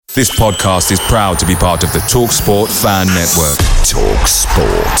This podcast is proud to be part of the TalkSport Fan Network.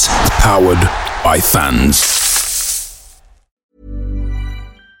 TalkSport. Powered by fans.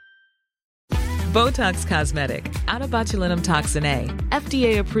 Botox Cosmetic, out of botulinum toxin A,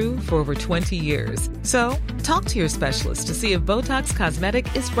 FDA approved for over 20 years. So, talk to your specialist to see if Botox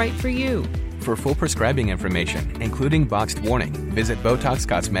Cosmetic is right for you. For full prescribing information, including boxed warning, visit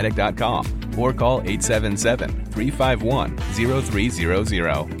BotoxCosmetic.com or call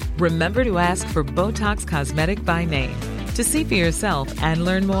 877-351-0300. Remember to ask for Botox Cosmetic by name. To see for yourself and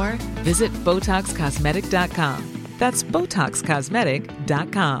learn more, visit BotoxCosmetic.com. That's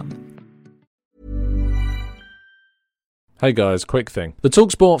BotoxCosmetic.com. Hey guys, quick thing. The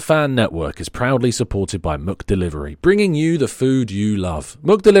TalkSport Fan Network is proudly supported by McDelivery, bringing you the food you love.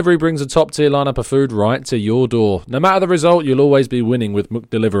 McDelivery brings a top-tier lineup of food right to your door. No matter the result, you'll always be winning with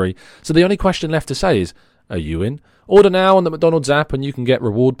McDelivery. So the only question left to say is, are you in? Order now on the McDonald's app and you can get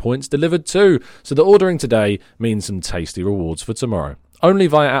reward points delivered too. So the ordering today means some tasty rewards for tomorrow. Only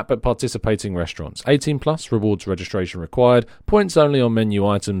via app at participating restaurants. 18 plus, rewards registration required. Points only on menu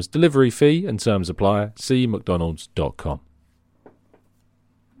items. Delivery fee and terms apply. See mcdonalds.com.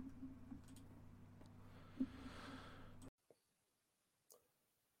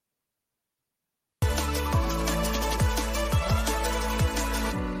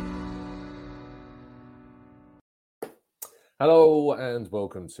 Hello and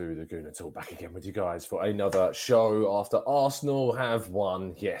welcome to the Gooner Talk, back again with you guys for another show after Arsenal have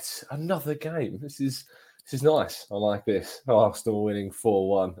won yet another game. This is nice. I like this. Arsenal winning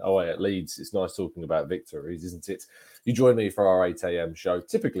 4-1 away at Leeds. It's nice talking about victories, isn't it? You join me for our 8 a.m. show,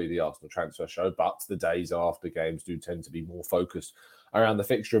 typically the Arsenal transfer show, but the days after games do tend to be more focused around the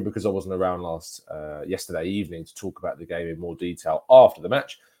fixture, because I wasn't around yesterday evening to talk about the game in more detail after the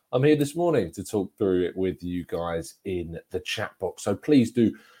match. I'm here this morning to talk through it with you guys in the chat box. So please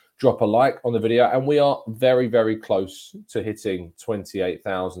do drop a like on the video. And we are very, very close to hitting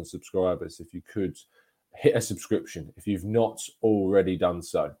 28,000 subscribers. If you could hit a subscription, if you've not already done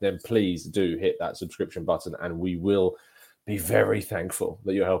so, then please do hit that subscription button. And we will be very thankful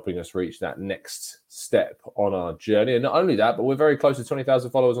that you're helping us reach that next step on our journey. And not only that, but we're very close to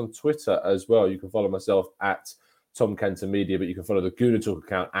 20,000 followers on Twitter as well. You can follow myself at Tom Kenton Media, but you can follow the Gooner Talk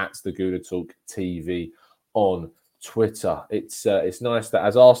account at the Gooner Talk TV on Twitter. It's nice that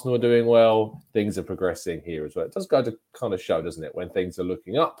as Arsenal are doing well, things are progressing here as well. It does go to kind of show, doesn't it, when things are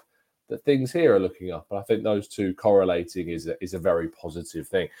looking up, that things here are looking up. And I think those two correlating is a very positive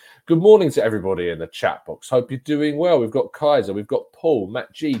thing. Good morning to everybody in the chat box. Hope you're doing well. We've got Kaiser, we've got Paul,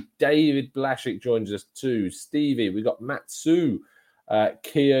 Matt G, David Blashik joins us too, Stevie, we've got Matsu,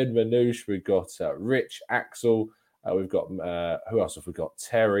 Kian, Manoush, we've got Rich, Axel. We've got, who else have we got?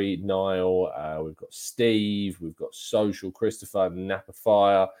 Terry, Niall, we've got Steve, we've got Social, Christopher, Napa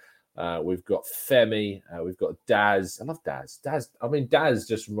Fire, we've got Femi, we've got Daz. I love Daz. Daz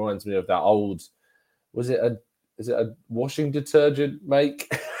just reminds me of that old, is it a washing detergent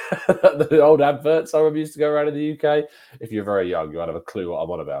make? The old adverts I used to go around in the UK. If you're very young, you won't have a clue what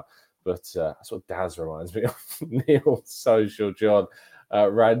I'm on about. But that's what Daz reminds me of. Neil, Social, John,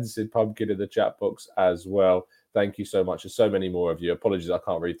 Rancid Pumpkin in the chat box as well. Thank you so much. There's so many more of you. Apologies, I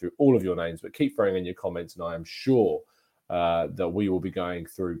can't read through all of your names, but keep throwing in your comments, and I am sure that we will be going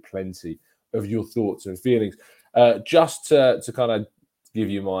through plenty of your thoughts and feelings. Just to kind of give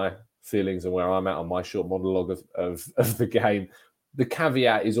you my feelings and where I'm at on my short monologue of the game, the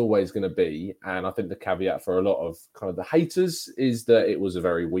caveat is always going to be, and I think the caveat for a lot of kind of the haters is that it was a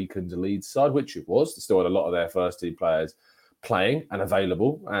very weakened Leeds side, which it was. They still had a lot of their first-team players playing and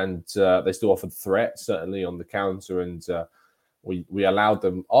available, and they still offered threat, certainly on the counter, and we allowed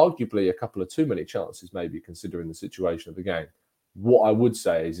them arguably a couple of too many chances, maybe considering the situation of the game. What I would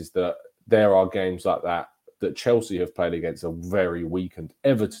say is that there are games like that Chelsea have played against a very weakened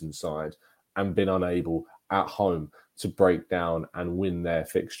Everton side and been unable at home to break down and win their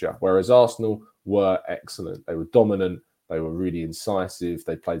fixture, whereas Arsenal were excellent. They were dominant, they were really incisive,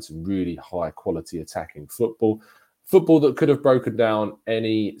 they played some really high quality attacking football that could have broken down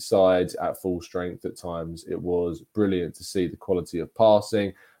any side at full strength at times. It was brilliant to see the quality of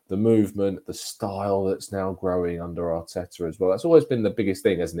passing, the movement, the style that's now growing under Arteta as well. That's always been the biggest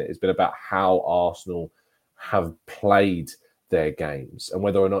thing, hasn't it? It's been about how Arsenal have played their games and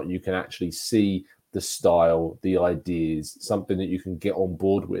whether or not you can actually see the style, the ideas, something that you can get on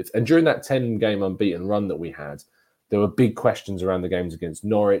board with. And during that 10-game unbeaten run that we had, there were big questions around the games against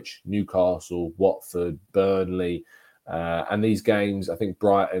Norwich, Newcastle, Watford, Burnley, and these games. I think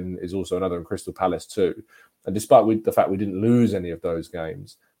Brighton is also another, and Crystal Palace too. And despite the fact we didn't lose any of those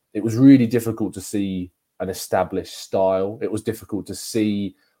games, it was really difficult to see an established style. It was difficult to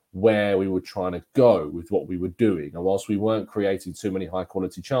see where we were trying to go with what we were doing. And whilst we weren't creating too many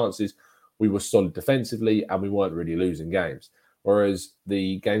high-quality chances, we were solid defensively and we weren't really losing games. Whereas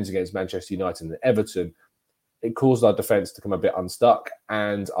the games against Manchester United and Everton, it caused our defence to come a bit unstuck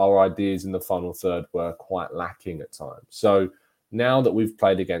and our ideas in the final third were quite lacking at times. So now that we've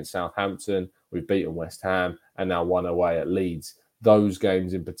played against Southampton, we've beaten West Ham and now won away at Leeds, those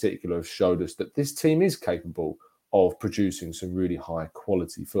games in particular have showed us that this team is capable of producing some really high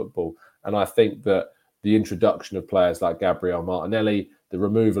quality football. And I think that the introduction of players like Gabriel Martinelli, the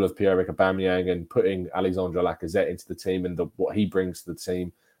removal of Pierre-Emerick Aubameyang and putting Alexandre Lacazette into the team and what he brings to the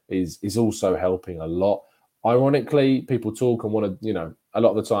team is also helping a lot. Ironically, people talk and want to, a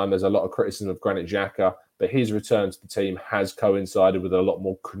lot of the time there's a lot of criticism of Granit Xhaka, but his return to the team has coincided with a lot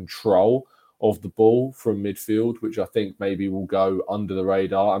more control of the ball from midfield, which I think maybe will go under the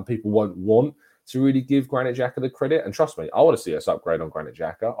radar and people won't want to really give Granit Xhaka the credit. And trust me, I want to see us upgrade on Granit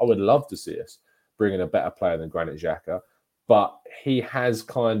Xhaka. I would love to see us bring in a better player than Granit Xhaka, but he has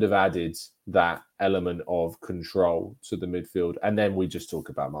kind of added that element of control to the midfield. And then we just talk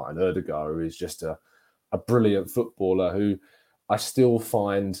about Martin Odegaard, who is just a brilliant footballer who I still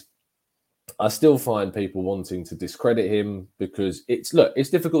find people wanting to discredit him because it's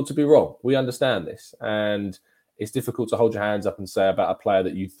difficult to be wrong. We understand this. And it's difficult to hold your hands up and say about a player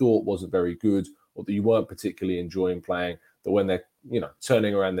that you thought wasn't very good or that you weren't particularly enjoying playing, that when they're,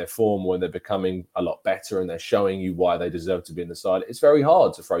 turning around their form, when they're becoming a lot better and they're showing you why they deserve to be in the side, it's very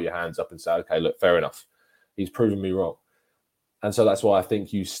hard to throw your hands up and say, okay, look, fair enough. He's proven me wrong. And so that's why I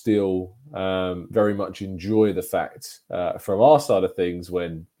think you still very much enjoy the fact from our side of things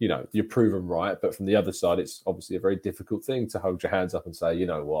when, you're proven right. But from the other side, it's obviously a very difficult thing to hold your hands up and say, you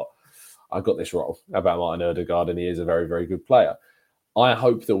know what, I got this wrong about Martin Odegaard and he is a very, very good player. I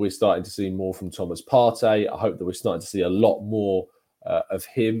hope that we're starting to see more from Thomas Partey. I hope that we're starting to see a lot more of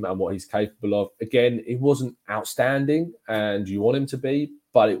him and what he's capable of. Again, it wasn't outstanding and you want him to be,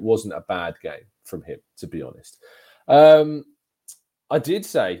 but it wasn't a bad game from him, to be honest. I did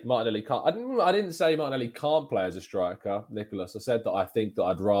say Martinelli can't. I didn't say Martinelli can't play as a striker, Nicholas. I said that I think that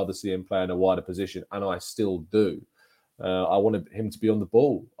I'd rather see him play in a wider position, and I still do. I wanted him to be on the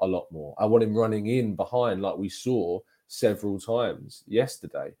ball a lot more. I want him running in behind like we saw several times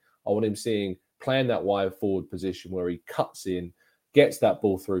yesterday. I want him playing that wide forward position where he cuts in, gets that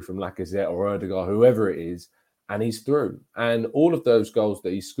ball through from Lacazette or Odegaard, whoever it is, and he's through. And all of those goals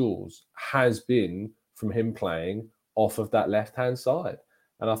that he scores has been from him playing off of that left-hand side.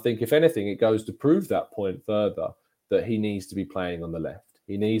 And I think, if anything, it goes to prove that point further that he needs to be playing on the left.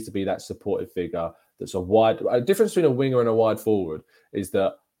 He needs to be that supportive figure that's a difference between a winger and a wide forward is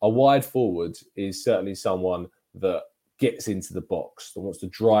that a wide forward is certainly someone that gets into the box, that wants to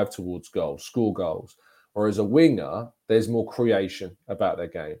drive towards goals, score goals. Whereas a winger, there's more creation about their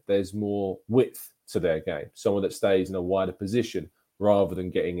game. There's more width to their game. Someone that stays in a wider position rather than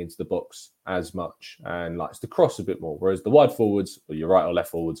getting into the box as much and likes to cross a bit more. Whereas the wide forwards, or your right or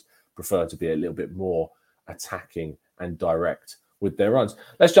left forwards, prefer to be a little bit more attacking and direct with their runs.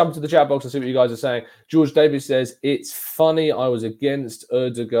 Let's jump into the chat box and see what you guys are saying. George Davis says, it's funny, I was against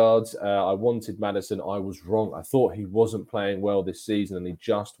Odegaard. I wanted Maddison. I was wrong. I thought he wasn't playing well this season and he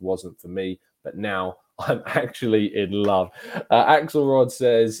just wasn't for me. But now I'm actually in love. Axelrod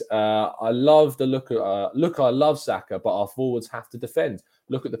says, I love the look. I love Saka, but our forwards have to defend.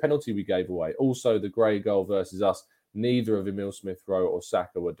 Look at the penalty we gave away. Also, the Gray goal versus us. Neither of Emile Smith-Rowe or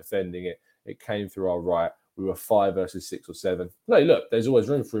Saka were defending it. It came through our right. We were 5 versus 6 or 7. No, look, there's always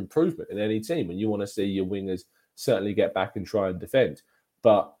room for improvement in any team, and you want to see your wingers certainly get back and try and defend.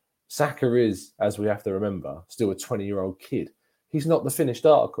 But Saka is, as we have to remember, still a 20-year-old kid. He's not the finished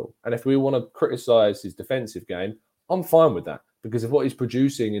article. And if we want to criticise his defensive game, I'm fine with that. Because if what he's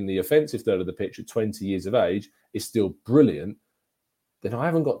producing in the offensive third of the pitch at 20 years of age is still brilliant, then I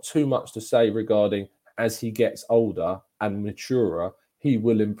haven't got too much to say regarding as he gets older and maturer, he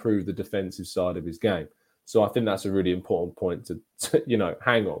will improve the defensive side of his game. So I think that's a really important point to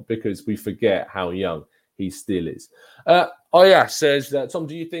hang on, because we forget how young he still is. Says that, Tom,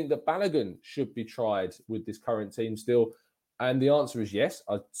 do you think that Balogun should be tried with this current team still? And the answer is yes.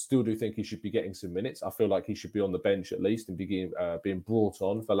 I still do think he should be getting some minutes. I feel like he should be on the bench at least and being brought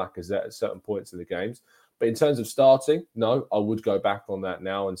on for Lacazette at certain points in the games. But in terms of starting, no, I would go back on that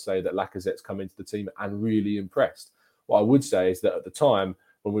now and say that Lacazette's come into the team and really impressed. What I would say is that at the time,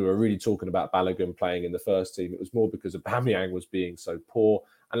 when we were really talking about Balogun playing in the first team, it was more because Aubameyang was being so poor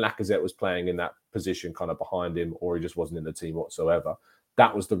and Lacazette was playing in that position kind of behind him, or he just wasn't in the team whatsoever.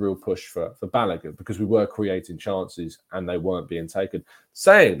 That was the real push for Balogun, because we were creating chances and they weren't being taken.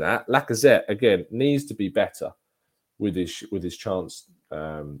 Saying that, Lacazette, again, needs to be better with his chance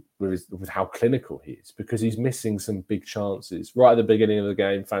with how clinical he is, because he's missing some big chances. Right at the beginning of the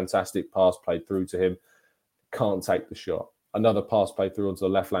game, fantastic pass played through to him, can't take the shot. Another pass played through onto the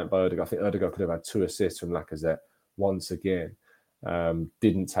left flank by Ødegaard. I think Ødegaard could have had 2 assists from Lacazette once again.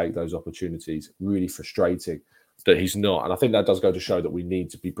 Didn't take those opportunities. Really frustrating that he's not. And I think that does go to show that we need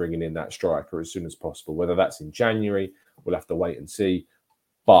to be bringing in that striker as soon as possible. Whether that's in January, we'll have to wait and see.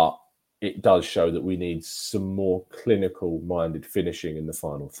 But it does show that we need some more clinical-minded finishing in the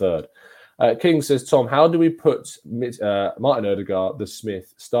final third. King says, Tom, how do we put Martin Ødegaard, the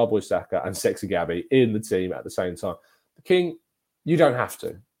Smith, Starboy Saka, and Sexy Gabby in the team at the same time? King, you don't have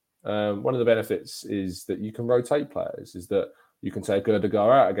to. One of the benefits is that you can rotate players, is that you can take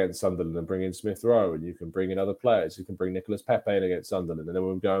Ødegaard out against Sunderland and bring in Smith Rowe, and you can bring in other players. You can bring Nicolas Pepe in against Sunderland, and then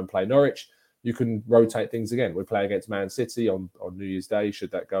when we go and play Norwich, you can rotate things again. We play against Man City on New Year's Day, should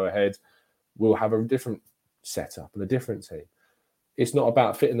that go ahead. We'll have a different setup and a different team. It's not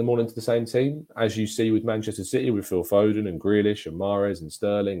about fitting them all into the same team. As you see with Manchester City, with Phil Foden and Grealish and Mahrez and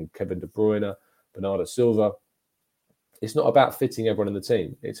Sterling and Kevin De Bruyne, Bernardo Silva. It's not about fitting everyone in the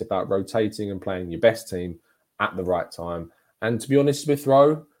team. It's about rotating and playing your best team at the right time. And to be honest, Smith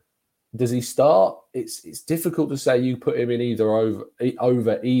Rowe, does he start? It's difficult to say you put him in either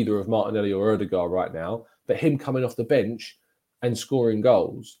over either of Martinelli or Ødegaard right now, but him coming off the bench and scoring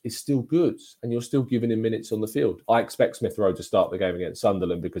goals is still good, and you're still giving him minutes on the field. I expect Smith Rowe to start the game against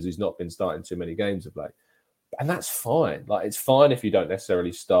Sunderland because he's not been starting too many games of late. And that's fine. Like, it's fine if you don't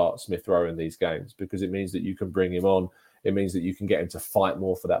necessarily start Smith Rowe in these games, because it means that you can bring him on. It means that you can get him to fight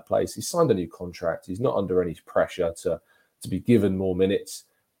more for that place. He's signed a new contract. He's not under any pressure to be given more minutes.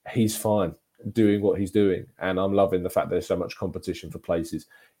 He's fine doing what he's doing. And I'm loving the fact there's so much competition for places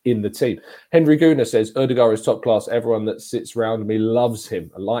in the team. Henry Guna says, Ødegaard is top class. Everyone that sits around me loves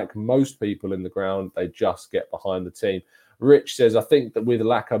him. Like most people in the ground, they just get behind the team. Rich says, I think that with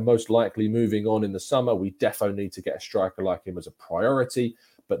Laka most likely moving on in the summer, we defo need to get a striker like him as a priority,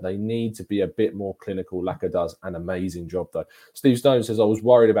 but they need to be a bit more clinical. Laka does an amazing job, though. Steve Stone says, I was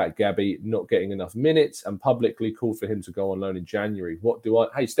worried about Gabby not getting enough minutes and publicly called for him to go on loan in January. What do I...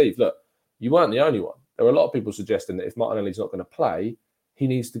 Hey, Steve, look, you weren't the only one. There were a lot of people suggesting that if Martinelli's not going to play, he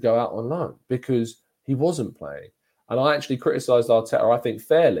needs to go out on loan because he wasn't playing. And I actually criticised Arteta, I think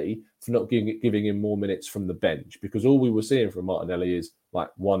fairly, for not giving him more minutes from the bench, because all we were seeing from Martinelli is like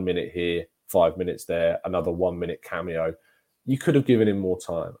 1 minute here, 5 minutes there, another 1 minute cameo. You could have given him more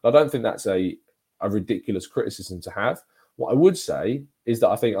time. I don't think that's a ridiculous criticism to have. What I would say is that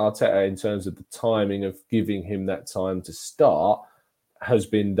I think Arteta, in terms of the timing of giving him that time to start, has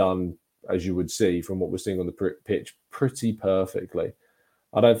been done, as you would see from what we're seeing on the pitch, pretty perfectly.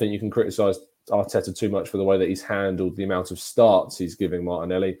 I don't think you can criticise Arteta too much for the way that he's handled the amount of starts he's giving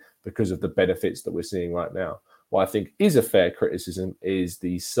Martinelli because of the benefits that we're seeing right now. What I think is a fair criticism is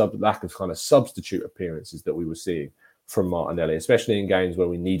the lack of kind of substitute appearances that we were seeing from Martinelli, especially in games where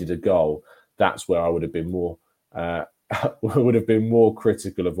we needed a goal. That's where I would have been more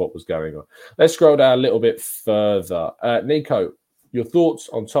critical of what was going on. Let's scroll down a little bit further. Nico, your thoughts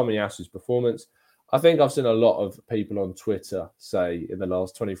on Tomiyasu's performance? I think I've seen a lot of people on Twitter say in the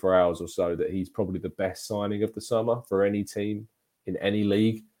last 24 hours or so that he's probably the best signing of the summer for any team in any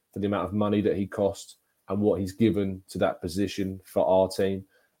league, for the amount of money that he cost and what he's given to that position for our team.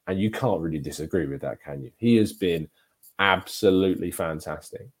 And you can't really disagree with that, can you? He has been absolutely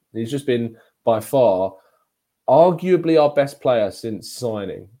fantastic. He's just been by far arguably our best player since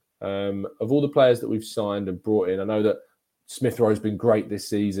signing. Of all the players that we've signed and brought in, I know that Smith Rowe's been great this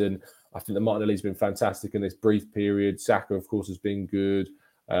season. I think that Martinelli's been fantastic in this brief period. Saka, of course, has been good.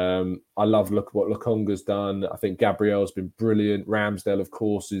 I love what Lokonga's done. I think Gabriel's been brilliant. Ramsdale, of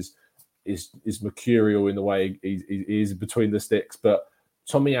course, is mercurial in the way he is between the sticks. But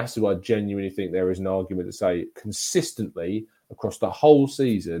Tomiyasu, I genuinely think there is an argument to say consistently across the whole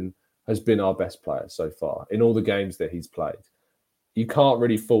season has been our best player so far in all the games that he's played. You can't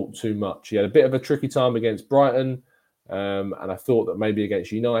really fault too much. He had a bit of a tricky time against Brighton. And I thought that maybe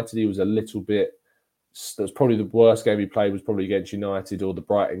against United, he was a little bit... That's probably the worst game he played was probably against United or the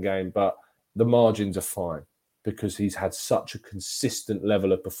Brighton game. But the margins are fine because he's had such a consistent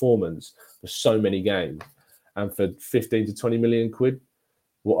level of performance for so many games. And for 15 to 20 million quid,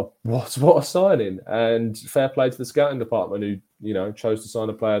 what a signing. And fair play to the scouting department who, chose to sign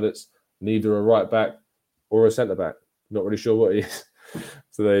a player that's neither a right back or a centre back. Not really sure what he is.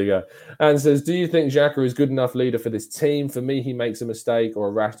 So there you go. And says, do you think Xhaka is good enough leader for this team? For me, he makes a mistake or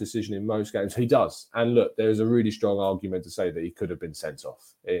a rash decision in most games. He does. And look, there's a really strong argument to say that he could have been sent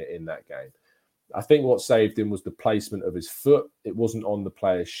off in that game. I think what saved him was the placement of his foot. It wasn't on the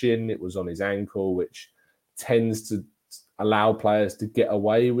player's shin. It was on his ankle, which tends to... allow players to get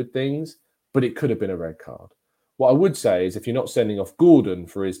away with things, but it could have been a red card. What I would say is if you're not sending off Gordon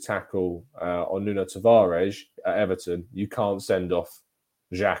for his tackle on Nuno Tavares at Everton, you can't send off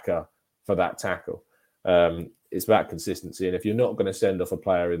Xhaka for that tackle. It's about consistency. And if you're not going to send off a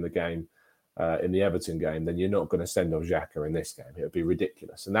player in the game, in the Everton game, then you're not going to send off Xhaka in this game. It would be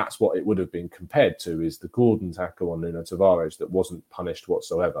ridiculous. And that's what it would have been compared to, is the Gordon tackle on Nuno Tavares that wasn't punished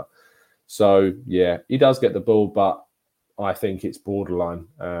whatsoever. So, yeah, he does get the ball, but I think it's borderline.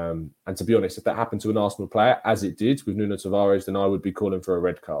 And to be honest, if that happened to an Arsenal player, as it did with Nuno Tavares, then I would be calling for a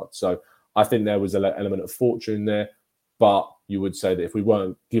red card. So I think there was an element of fortune there. But you would say that if we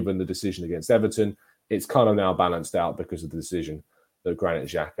weren't given the decision against Everton, it's kind of now balanced out because of the decision that Granit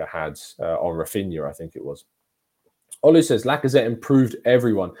Xhaka had on Rafinha, I think it was. Olu says, Lacazette improved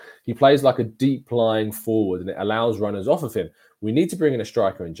everyone. He plays like a deep-lying forward and it allows runners off of him. We need to bring in a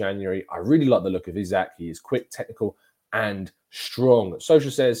striker in January. I really like the look of Isaac. He is quick, technical, and strong.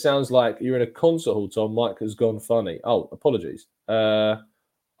 Social says, sounds like you're in a concert hall, Tom. Mike has gone funny. Oh, apologies. I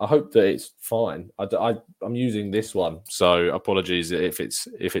hope that it's fine. I'm using this one, so apologies if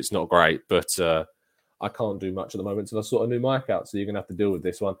it's not great, but I can't do much at the moment until I sort a new mic out, so you're going to have to deal with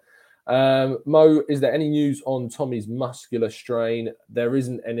this one. Mo, is there any news on Tommy's muscular strain? There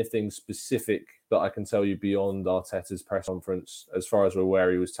isn't anything specific that I can tell you beyond Arteta's press conference. As far as we're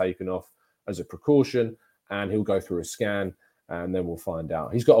aware, he was taken off as a precaution, and he'll go through a scan, and then we'll find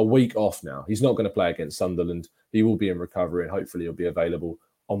out. He's got a week off now. He's not going to play against Sunderland. He will be in recovery, and hopefully he'll be available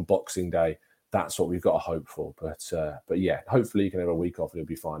on Boxing Day. That's what we've got to hope for. But yeah, hopefully he can have a week off and he'll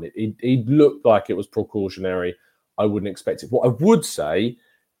be fine. He looked like it was precautionary. I wouldn't expect it. What I would say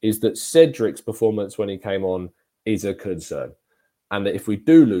is that Cedric's performance when he came on is a concern. And that if we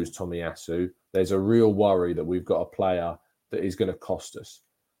do lose Tomiyasu, there's a real worry that we've got a player that is going to cost us.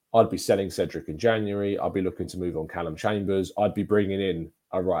 I'd be selling Cedric in January. I'd be looking to move on Callum Chambers. I'd be bringing in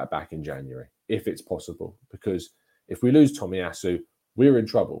a right back in January, if it's possible. Because if we lose Tomiyasu, we're in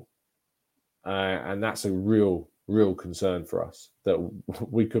trouble. And that's a real concern for us, that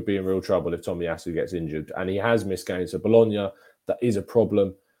we could be in real trouble if Tomiyasu gets injured. And he has missed games. So Bologna, that is a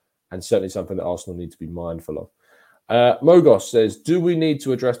problem and certainly something that Arsenal need to be mindful of. Mogos says, do we need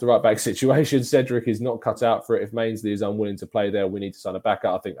to address the right back situation? Cedric is not cut out for it. If Mainsley is unwilling to play there, we need to sign a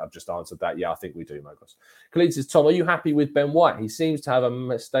backup. I think I've just answered that. Yeah, I think we do, Mogos. Khalid says, Tom, are you happy with Ben White? He seems to have a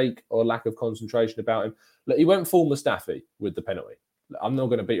mistake or lack of concentration about him. Look, he went full Mustafi with the penalty. I'm not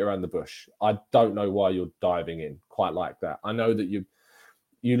going to beat around the bush. I don't know why you're diving in quite like that. I know that you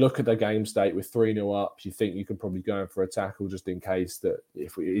look at the game state with 3-0 up, you think you can probably go in for a tackle just in case that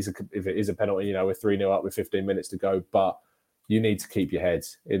if it is a penalty, we're 3-0 up with 15 minutes to go. But you need to keep your head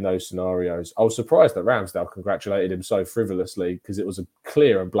in those scenarios. I was surprised that Ramsdale congratulated him so frivolously because it was a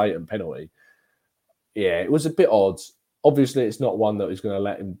clear and blatant penalty. Yeah, it was a bit odd. Obviously, it's not one that is going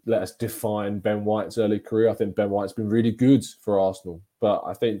to let us define Ben White's early career. I think Ben White's been really good for Arsenal. But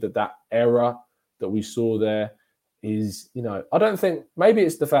I think that error that we saw there is, I don't think, maybe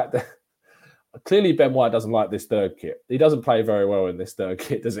it's the fact that clearly Ben White doesn't like this third kit. He doesn't play very well in this third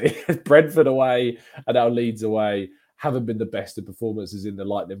kit, does he? Brentford away and now Leeds away haven't been the best of performances in the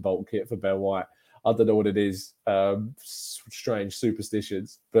lightning bolt kit for Ben White. I don't know what it is. Strange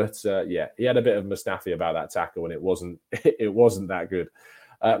superstitions. But yeah, he had a bit of Mustafi about that tackle and it wasn't that good.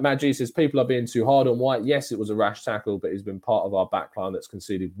 Matt G says, people are being too hard on White. Yes, it was a rash tackle, but he's been part of our backline that's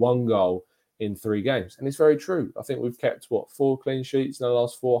conceded 1 goal in 3 games. And it's very true. I think we've kept, 4 clean sheets in the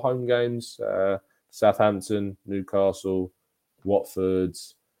last 4 home games? Southampton, Newcastle, Watford,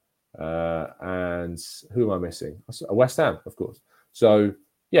 and who am I missing? West Ham, of course. So,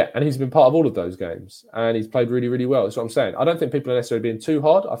 yeah, and he's been part of all of those games. And he's played really, really well. That's what I'm saying. I don't think people are necessarily being too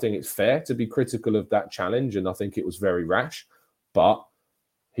hard. I think it's fair to be critical of that challenge. And I think it was very rash. But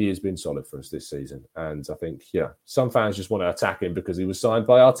he has been solid for us this season. And I think, some fans just want to attack him because he was signed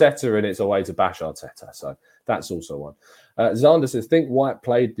by Arteta and it's a way to bash Arteta. So that's also one. Zander says, think White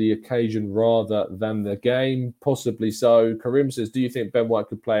played the occasion rather than the game. Possibly so. Karim says, do you think Ben White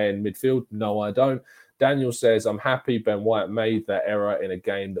could play in midfield? No, I don't. Daniel says, I'm happy Ben White made that error in a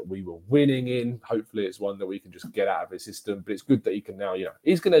game that we were winning in. Hopefully it's one that we can just get out of his system. But it's good that he can now,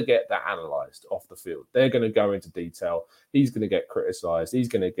 he's going to get that analysed off the field. They're going to go into detail. He's going to get criticised. He's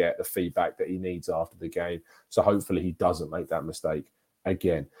going to get the feedback that he needs after the game. So hopefully he doesn't make that mistake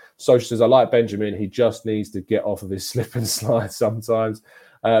again. Social says, I like Benjamin. He just needs to get off of his slip and slide sometimes.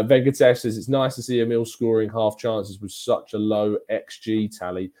 Venkatesh says, it's nice to see Emil scoring half chances with such a low XG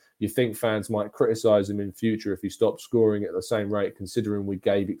tally. You think fans might criticise him in future if he stopped scoring at the same rate, considering we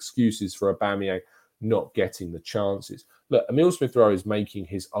gave excuses for Aubameyang? not getting the chances. Look, Emile Smith-Rowe is making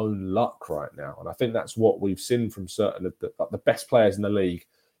his own luck right now. And I think that's what we've seen from certain of the best players in the league.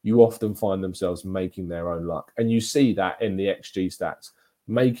 You often find themselves making their own luck. And you see that in the XG stats,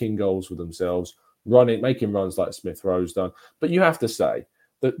 making goals for themselves, making runs like Smith-Rowe's done. But you have to say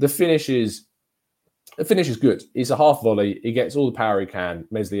that the finish is good. It's a half volley. He gets all the power he can.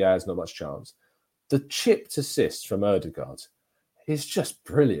 Meslier has not much chance. The chipped assist from Ødegaard is just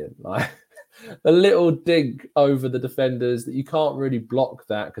brilliant. Like the little dig over the defenders that you can't really block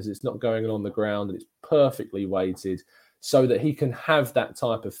that because it's not going on the ground and it's perfectly weighted so that he can have that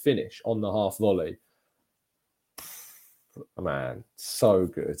type of finish on the half volley. Man, so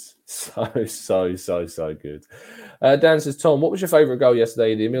good. So good. Dan says, Tom, what was your favourite goal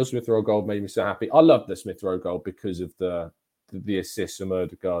yesterday? The Emile Smith-Rowe goal made me so happy. I love the Smith-Rowe goal because of the assist from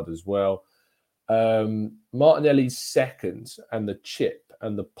Ødegaard as well. Martinelli's second and the chip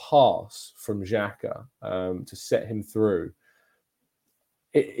and the pass from Xhaka to set him through.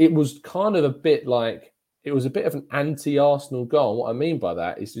 It was kind of a bit like, it was a bit of an anti-Arsenal goal. And what I mean by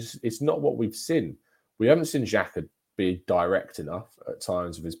that is just, it's not what we've seen. We haven't seen Xhaka be direct enough at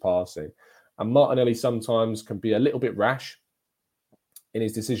times of his passing. And Martinelli sometimes can be a little bit rash in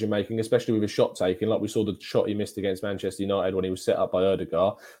his decision-making, especially with his shot taking, like we saw the shot he missed against Manchester United when he was set up by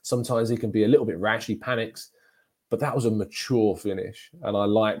Ødegaard. Sometimes he can be a little bit rash, he panics, but that was a mature finish. And I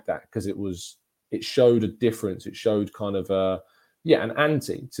like that because it showed a difference. It showed kind of an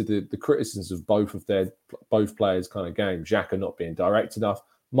anti to the criticisms of both players' kind of game. Xhaka not being direct enough,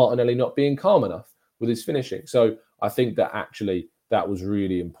 Martinelli not being calm enough with his finishing. So I think that actually that was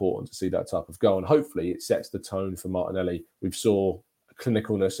really important to see that type of goal. And hopefully it sets the tone for Martinelli. We saw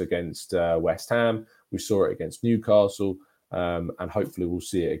clinicalness against West Ham. We saw it against Newcastle. And hopefully we'll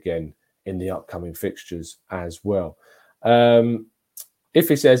see it again in the upcoming fixtures as well. If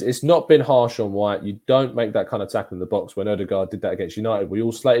he says it's not been harsh on White, you don't make that kind of tackle in the box. When Ødegaard did that against United, we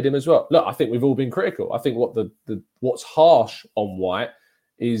all slated him as well. Look, I think we've all been critical. I think what's harsh on White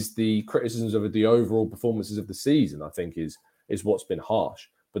is the criticisms of the overall performances of the season, I think is what's been harsh.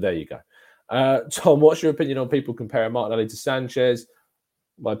 But there you go. Tom, what's your opinion on people comparing Martinelli to Sanchez?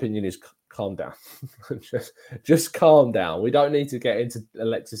 My opinion is calm down. just calm down. We don't need to get into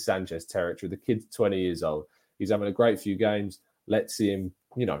Alexis Sanchez territory. The kid's 20 years old. He's having a great few games. Let's see him,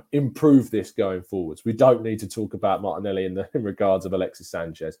 improve this going forwards. We don't need to talk about Martinelli in regards of Alexis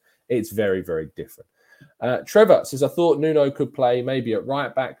Sanchez. It's very, very different. Trevor says, I thought Nuno could play maybe at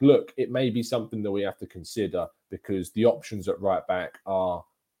right back. Look, it may be something that we have to consider because the options at right back are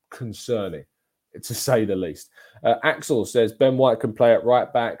concerning, to say the least. Axel says, Ben White can play at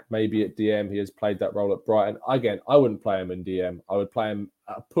right back, maybe at DM. He has played that role at Brighton. Again, I wouldn't play him in DM. I would play him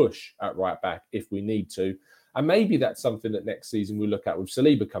at a push at right back if we need to. And maybe that's something that next season we look at with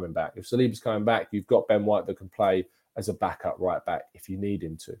Saliba coming back. If Saliba's coming back, you've got Ben White that can play as a backup right back if you need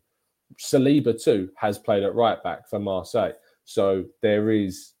him to. Saliba too has played at right back for Marseille. So there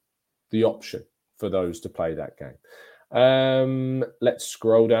is the option for those to play that game. Let's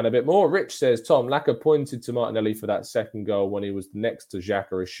scroll down a bit more. Rich says, Tom, Laka pointed to Martinelli for that second goal when he was next to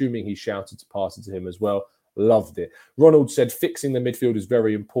Xhaka, assuming he shouted to pass it to him as well. Loved it. Ronald said, fixing the midfield is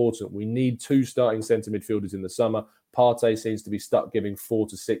very important. We need 2 starting centre midfielders in the summer. Partey seems to be stuck giving 4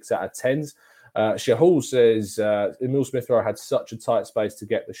 to 6 out of 10s. Shahul says, Emile Smith-Rowe had such a tight space to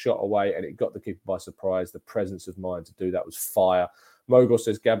get the shot away and it got the keeper by surprise. The presence of mind to do that was fire. Mogul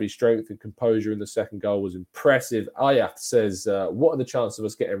says, Gabby's strength and composure in the second goal was impressive. Ayat says, what are the chances of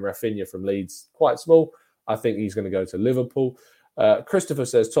us getting Rafinha from Leeds? Quite small. I think he's going to go to Liverpool. Christopher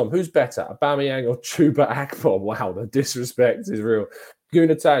says, Tom, who's better, Aubameyang or Chuba Akpom? Wow, the disrespect is real.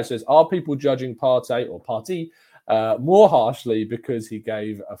 Gunnar says, are people judging Partey or Partey more harshly because he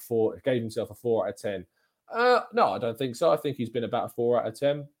gave himself a 4 out of 10? No, I don't think so. I think he's been about a 4 out of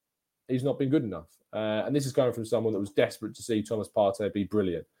 10. He's not been good enough. And this is coming from someone that was desperate to see Thomas Partey be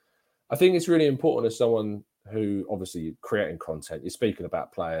brilliant. I think it's really important as someone who, obviously, you're creating content, you're speaking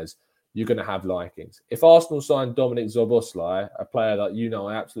about players, you're going to have likings. If Arsenal signed Dominic Szoboszlai, a player that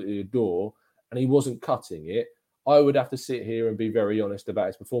I absolutely adore, and he wasn't cutting it, I would have to sit here and be very honest about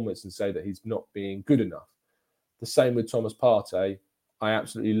his performance and say that he's not being good enough. The same with Thomas Partey. I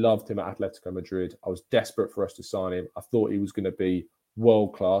absolutely loved him at Atletico Madrid. I was desperate for us to sign him. I thought he was going to be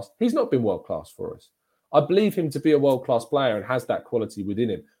world-class. He's not been world-class for us. I believe him to be a world-class player and has that quality within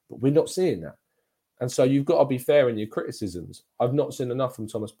him, but we're not seeing that. And so you've got to be fair in your criticisms. I've not seen enough from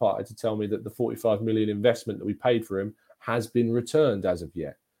Thomas Partey to tell me that the 45 million investment that we paid for him has been returned as of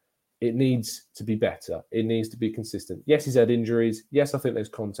yet. It needs to be better. It needs to be consistent. Yes, he's had injuries. Yes, I think there's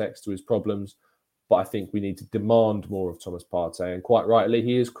context to his problems, but I think we need to demand more of Thomas Partey. And quite rightly,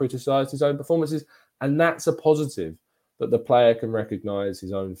 he has criticised his own performances, And that's a positive, that the player can recognise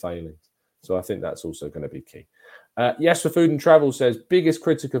his own failings. So I think that's also going to be key. Yes, for Food and Travel says, biggest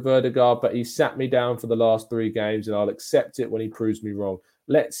critic of Ødegaard, but he sat me down for the last 3 games and I'll accept it when he proves me wrong.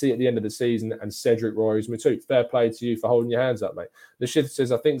 Let's see at the end of the season, and Cedric Roy's me too. Fair play to you for holding your hands up, mate. The Shift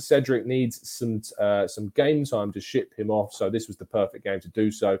says, I think Cedric needs some game time to ship him off, so this was the perfect game to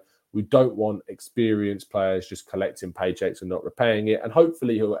do so. We don't want experienced players just collecting paychecks and not repaying it, and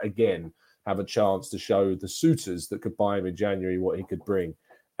hopefully he'll again have a chance to show the suitors that could buy him in January what he could bring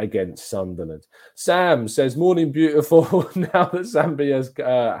against Sunderland. Sam says, morning beautiful. Now that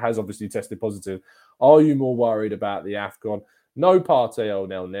Zambia has obviously tested positive, are you more worried about the AFCON? No Partey or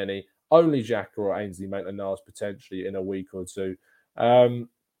Nel Nenny, only Xhaka or Ainsley Maitland-Niles potentially in a week or two.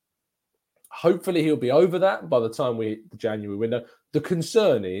 Hopefully he'll be over that by the time we hit the January window. The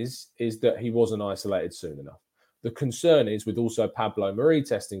concern is that he wasn't isolated soon enough. The concern is, with also Pablo Mari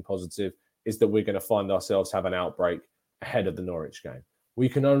testing positive, is that we're going to find ourselves have an outbreak ahead of the Norwich game. We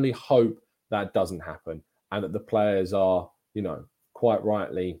can only hope that doesn't happen and that the players are, quite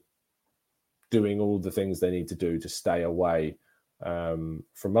rightly doing all the things they need to do to stay away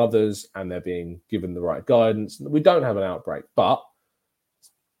from others, and they're being given the right guidance. We don't have an outbreak, but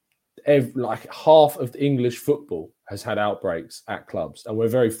half of the English football has had outbreaks at clubs, and we're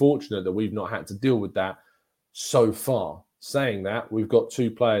very fortunate that we've not had to deal with that so far. Saying that, we've got 2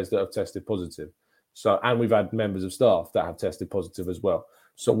 players that have tested positive. And we've had members of staff that have tested positive as well.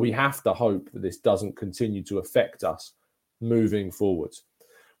 So we have to hope that this doesn't continue to affect us moving forwards.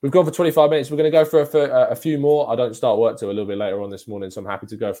 We've gone for 25 minutes. We're going to go for a few more. I don't start work till a little bit later on this morning, so I'm happy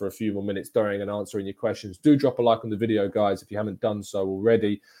to go for a few more minutes during and answering your questions. Do drop a like on the video, guys, if you haven't done so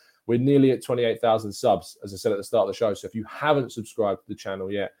already. We're nearly at 28,000 subs, as I said at the start of the show. So if you haven't subscribed to the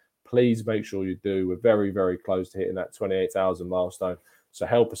channel yet, please make sure you do. We're very, very close to hitting that 28,000 milestone. So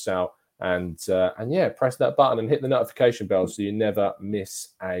help us out. And press that button and hit the notification bell so you never miss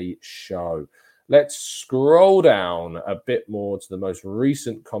a show. Let's scroll down a bit more to the most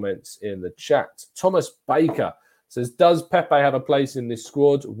recent comments in the chat. Thomas Baker says, does Pepe have a place in this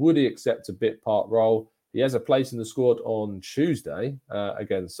squad? Would he accept a bit part role? He has a place in the squad on Tuesday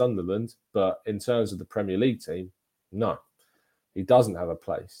against Sunderland, but in terms of the Premier League team, no. He doesn't have a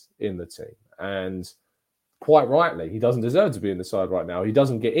place in the team. And quite rightly, he doesn't deserve to be in the side right now. He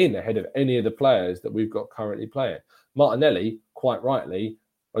doesn't get in ahead of any of the players that we've got currently playing. Martinelli, quite rightly,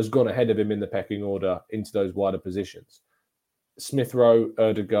 has gone ahead of him in the pecking order into those wider positions. Smith Rowe,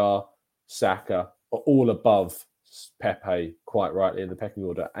 Ødegaard, Saka are all above Pepe, quite rightly, in the pecking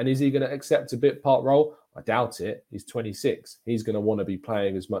order. And is he going to accept a bit part role? I doubt it. He's 26. He's going to want to be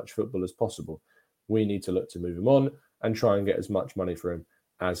playing as much football as possible. We need to look to move him on and try and get as much money for him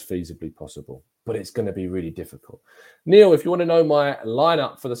as feasibly possible. But it's going to be really difficult. Neil, if you want to know my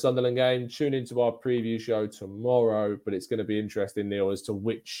lineup for the Sunderland game, tune into our preview show tomorrow. But it's going to be interesting, Neil, as to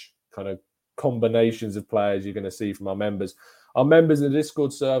which kind of combinations of players you're going to see from our members. Our members in the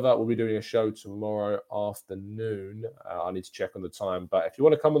Discord server will be doing a show tomorrow afternoon. I need to check on the time. But if you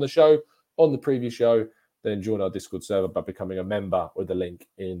want to come on the show, on the preview show, then join our Discord server by becoming a member with the link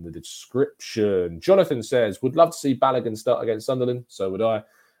in the description. Jonathan says, would love to see Balogun start against Sunderland. So would I.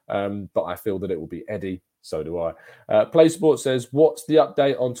 But I feel that it will be Eddie. So do I. PlaySport says, what's the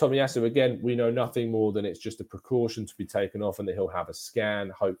update on Tomiyasu? Again, we know nothing more than it's just a precaution to be taken off and that he'll have a scan.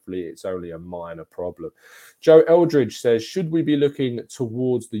 Hopefully, it's only a minor problem. Joe Eldridge says, should we be looking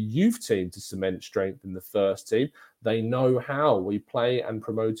towards the youth team to cement strength in the first team? They know how we play, and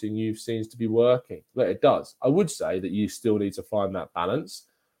promoting youth seems to be working. But it does. I would say that you still need to find that balance.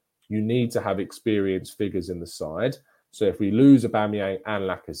 You need to have experienced figures in the side. So if we lose Aubameyang and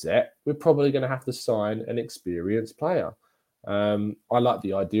Lacazette, we're probably going to have to sign an experienced player. I like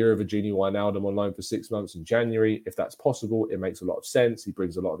the idea of a Gini Wijnaldum on loan for 6 months in January. If that's possible, it makes a lot of sense. He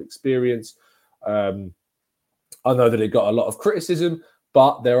brings a lot of experience. I know that it got a lot of criticism,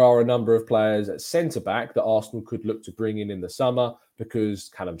 but there are a number of players at centre-back that Arsenal could look to bring in the summer, because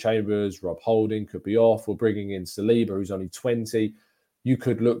Callum Chambers, Rob Holding could be off. We're bringing in Saliba, who's only 20. You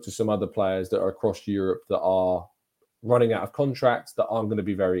could look to some other players that are across Europe that are running out of contracts, that aren't going to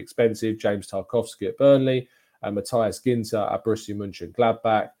be very expensive. James Tarkowski at Burnley, and Matthias Ginter at Borussia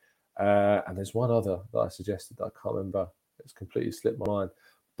Mönchengladbach. And there's one other that I suggested that I can't remember. It's completely slipped my mind.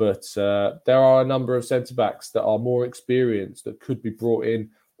 But there are a number of centre-backs that are more experienced that could be brought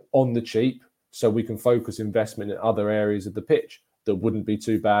in on the cheap, so we can focus investment in other areas of the pitch that wouldn't be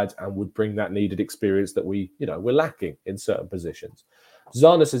too bad and would bring that needed experience that we're lacking in certain positions.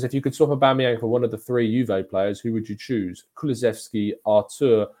 Zana says, if you could swap Aubameyang for one of the 3 Juve players, who would you choose? Kulusevski,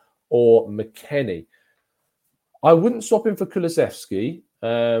 Artur, or McKennie? I wouldn't swap him for Kulusevski.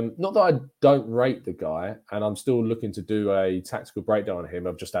 Not that I don't rate the guy, and I'm still looking to do a tactical breakdown on him.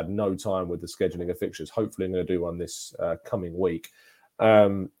 I've just had no time with the scheduling of fixtures. Hopefully, I'm going to do one this coming week.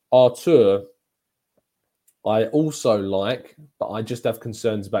 Artur, I also like, but I just have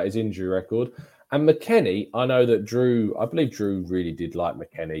concerns about his injury record. And McKennie, I know that I believe Drew really did like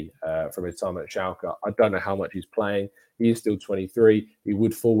McKennie from his time at Schalke. I don't know how much he's playing. He is still 23. He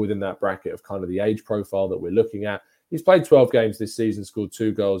would fall within that bracket of kind of the age profile that we're looking at. He's played 12 games this season, scored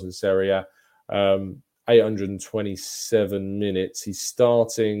 2 goals in Serie A, 827 minutes. He's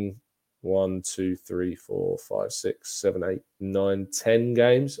starting 1, 2, 3, 4, 5, 6, 7, 8, 9, 10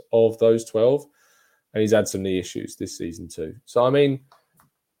 games of those 12. And he's had some knee issues this season too. So, I mean,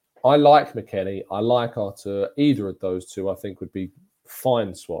 I like McKennie. I like Artur. Either of those two, I think, would be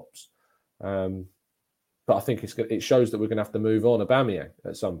fine swaps. But I think it shows that we're going to have to move on Aubameyang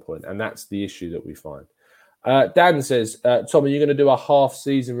at some point. And that's the issue that we find. Dan says, Tom, are you going to do a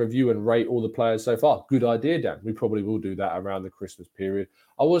half-season review and rate all the players so far? Good idea, Dan. We probably will do that around the Christmas period.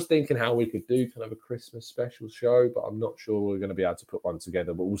 I was thinking how we could do kind of a Christmas special show, but I'm not sure we're going to be able to put one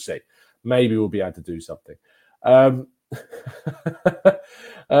together, but we'll see. Maybe we'll be able to do something.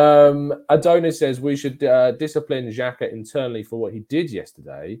 Adonis says we should discipline Xhaka internally for what he did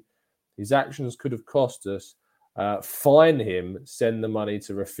yesterday. His actions could have cost us. Fine him, send the money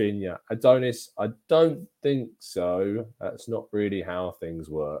to Rafinha. Adonis, I don't think so. That's not really how things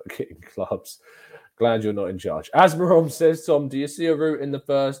work in clubs. Glad you're not in charge. Asmarom says, Tom, do you see a route in the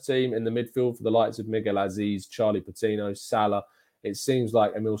first team in the midfield for the likes of Miguel Aziz, Charlie Patino, Salah? It seems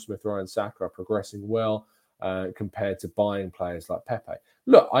like Emil Smith-Rowe and Saka are progressing well compared to buying players like Pepe.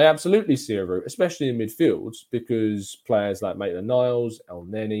 Look, I absolutely see a route, especially in midfields, because players like Maitland-Niles, El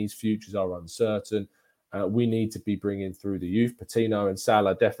Nene's futures are uncertain. We need to be bringing through the youth. Patino and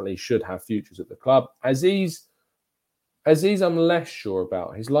Salah definitely should have futures at the club. Aziz, I'm less sure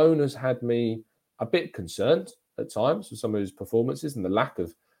about. His loan has had me a bit concerned at times with some of his performances and the lack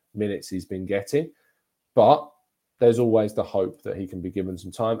of minutes he's been getting. But there's always the hope that he can be given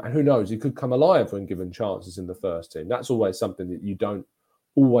some time. And who knows, he could come alive when given chances in the first team. That's always something that you don't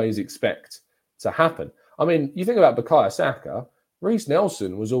always expect to happen. I mean, you think about Bukayo Saka, Reece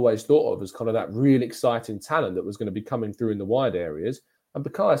Nelson was always thought of as kind of that real exciting talent that was going to be coming through in the wide areas. And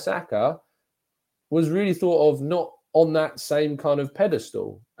Bukayo Saka was really thought of not on that same kind of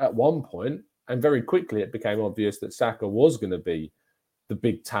pedestal at one point. And very quickly it became obvious that Saka was going to be the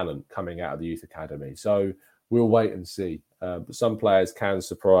big talent coming out of the youth academy. So we'll wait and see. But some players can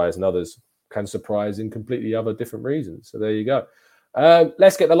surprise and others can surprise in completely other different reasons. So there you go.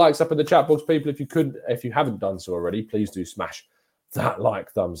 Let's get the likes up in the chat box, people. If you haven't done so already, please do smash that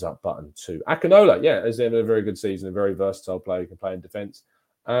thumbs up button too. Akinola, yeah, has had a very good season, a very versatile player who can play in defence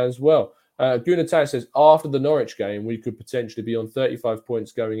as well. Gunnar says, after the Norwich game, we could potentially be on 35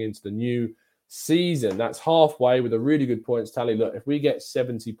 points going into the new season. That's halfway with a really good points tally. Look, if we get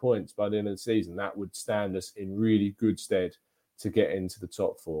 70 points by the end of the season, that would stand us in really good stead to get into the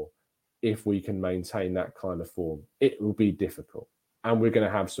top 4 if we can maintain that kind of form. It will be difficult, and we're going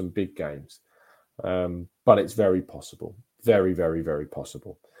to have some big games, but it's very possible. Very, very, very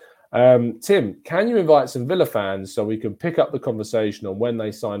possible. Tim, can you invite some Villa fans so we can pick up the conversation on when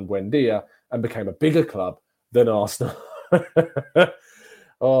they signed Buendia and became a bigger club than Arsenal?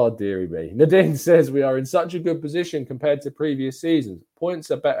 Oh, dearie me. Nadine says we are in such a good position compared to previous seasons.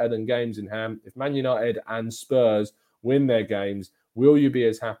 Points are better than games in hand. If Man United and Spurs win their games, will you be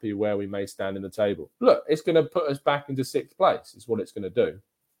as happy where we may stand in the table? Look, it's going to put us back into 6th place, is what it's going to do,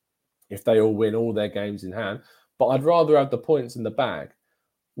 if they all win all their games in hand. But I'd rather have the points in the bag.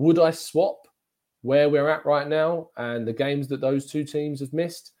 Would I swap where we're at right now and the games that those two teams have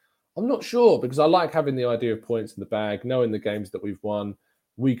missed? I'm not sure, because I like having the idea of points in the bag, knowing the games that we've won.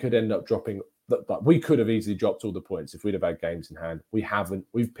 We could end up dropping, but we could have easily dropped all the points if we'd have had games in hand. We haven't.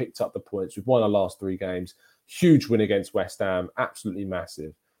 We've picked up the points. We've won our last 3 games. Huge win against West Ham. Absolutely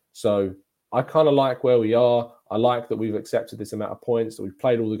massive. So I kind of like where we are. I like that we've accepted this amount of points, that we've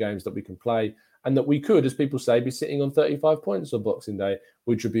played all the games that we can play, and that we could, as people say, be sitting on 35 points on Boxing Day,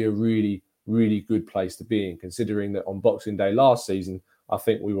 which would be a really, really good place to be in, considering that on Boxing Day last season, I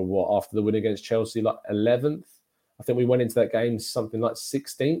think we were, after the win against Chelsea, like 11th. I think we went into that game something like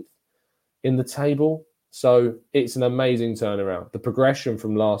 16th in the table. So it's an amazing turnaround. The progression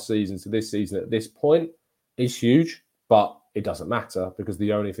from last season to this season at this point is huge, but it doesn't matter, because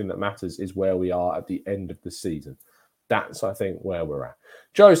the only thing that matters is where we are at the end of the season. That's, I think, where we're at.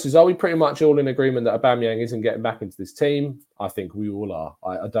 Joe says, are we pretty much all in agreement that Aubameyang isn't getting back into this team? I think we all are.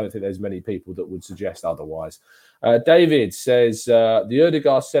 I don't think there's many people that would suggest otherwise. David says the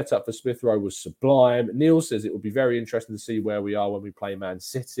Odegaard setup for Smith Rowe was sublime. Neil says it will be very interesting to see where we are when we play Man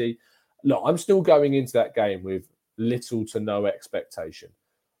City. Look, I'm still going into that game with little to no expectation.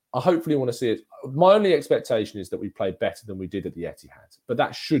 I hopefully want to see it. My only expectation is that we play better than we did at the Etihad, but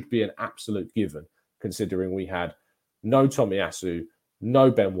that should be an absolute given, considering we had no Tomiyasu,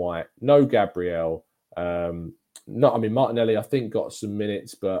 no Ben White, no Gabriel. Martinelli, I think, got some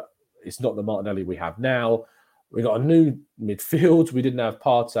minutes, but it's not the Martinelli we have now. We got a new midfield. We didn't have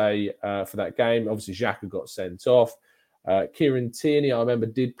Partey for that game. Obviously, Xhaka got sent off. Kieran Tierney, I remember,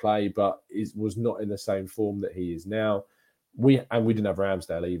 did play, but was not in the same form that he is now. We didn't have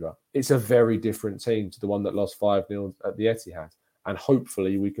Ramsdale either. It's a very different team to the one that lost 5-0 at the Etihad. And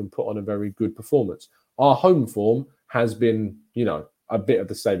hopefully we can put on a very good performance. Our home form has been, a bit of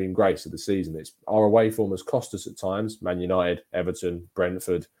the saving grace of the season. Our away form has cost us at times. Man United, Everton,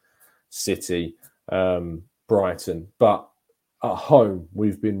 Brentford, City, Brighton. But at home,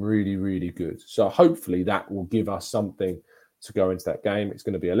 we've been really, really good. So hopefully that will give us something to go into that game. It's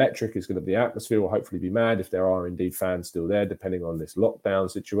going to be electric. The atmosphere will hopefully be mad if there are indeed fans still there, depending on this lockdown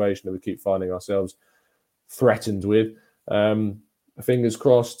situation that we keep finding ourselves threatened with. Fingers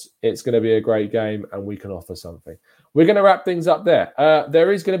crossed, it's going to be a great game and we can offer something. We're going to wrap things up there.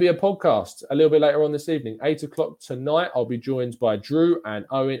 There is going to be a podcast a little bit later on this evening, 8 o'clock tonight. I'll be joined by Drew and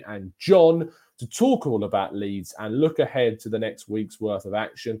Owen and John to talk all about Leeds and look ahead to the next week's worth of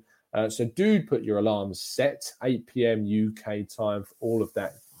action. So do put your alarms set, 8 p.m. UK time for all of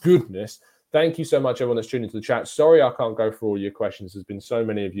that goodness. Thank you so much, everyone that's tuned into the chat. Sorry I can't go through all your questions. There's been so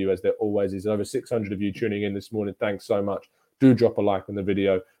many of you, as there always is. Over 600 of you tuning in this morning. Thanks so much. Do drop a like on the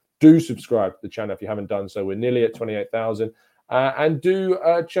video. Do subscribe to the channel if you haven't done so. We're nearly at 28,000. And do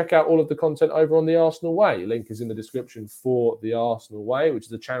check out all of the content over on The Arsenal Way. Link is in the description for The Arsenal Way, which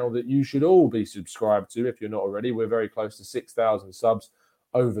is a channel that you should all be subscribed to if you're not already. We're very close to 6,000 subs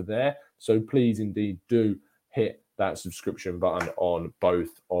over there. So please indeed do hit that subscription button on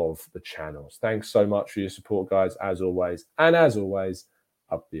both of the channels. Thanks so much for your support, guys, as always. And as always,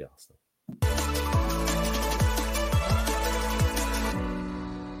 up the Arsenal.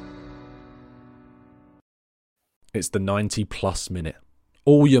 It's the 90-plus minute.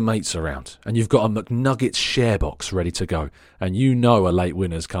 All your mates around, and you've got a McNuggets share box ready to go, and you know a late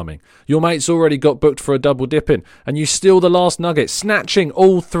winner's coming. Your mate's already got booked for a double dipping, and you steal the last nugget, snatching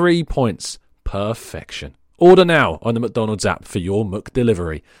all 3 points. Perfection. Order now on the McDonald's app for your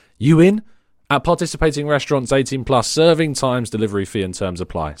McDelivery. You in? At participating restaurants, 18 plus, serving times, delivery fee and terms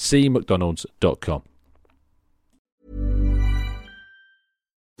apply. See mcdonalds.com.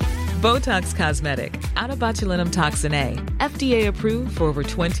 Botox Cosmetic, out of botulinum toxin A, FDA approved for over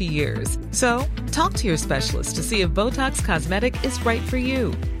 20 years. So, talk to your specialist to see if Botox Cosmetic is right for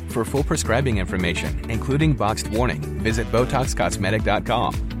you. For full prescribing information, including boxed warning, visit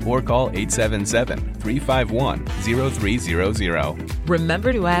BotoxCosmetic.com or call 877-351-0300.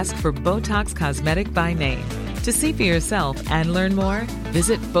 Remember to ask for Botox Cosmetic by name. To see for yourself and learn more,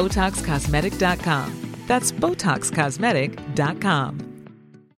 visit BotoxCosmetic.com. That's BotoxCosmetic.com.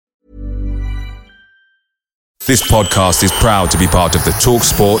 This podcast is proud to be part of the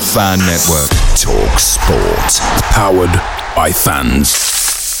TalkSport Fan Network. TalkSport. Powered by fans.